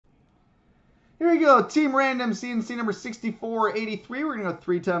Here we go. Team Random C&C number 6483. We're going to go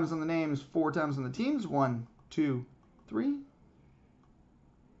 3 times on the names, 4 times on the teams. 1, 2, 3.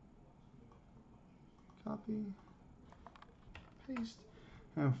 Copy. Paste.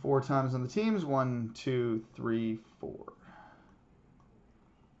 And 4 times on the teams. 1, 2, 3, 4.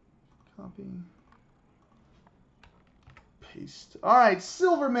 Copy. Paste. All right.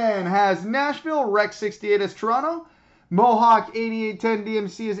 Silverman has Nashville. Rex 68 has Toronto. Mohawk 8810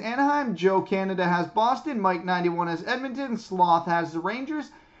 DMC is Anaheim. Joe Canada has Boston. Mike 91 has Edmonton. Sloth has the Rangers.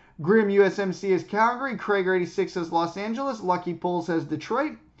 Grim USMC is Calgary. Krager 86 has Los Angeles. Lucky Pulls has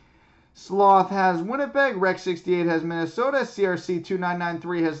Detroit. Sloth has Winnipeg. Rex 68 has Minnesota. CRC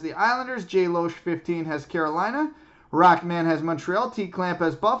 2993 has the Islanders. J Loesch 15 has Carolina. Rockman has Montreal. T Clamp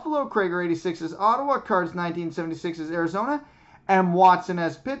has Buffalo. Krager 86 is Ottawa. Cards 1976 is Arizona. M. Watson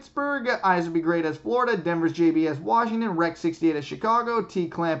has Pittsburgh. Eyes Would Be Great has Florida. Denver's JB has Washington. Rex 68 has Chicago. T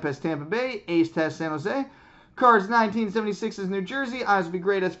Clamp has Tampa Bay. Ace has San Jose. Cards 1976 is New Jersey. Eyes Would Be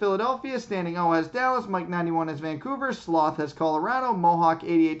Great has Philadelphia. Standing O has Dallas. Mike 91 has Vancouver. Sloth has Colorado. Mohawk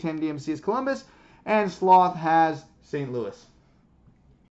 8810 DMC is Columbus. And Sloth has St. Louis.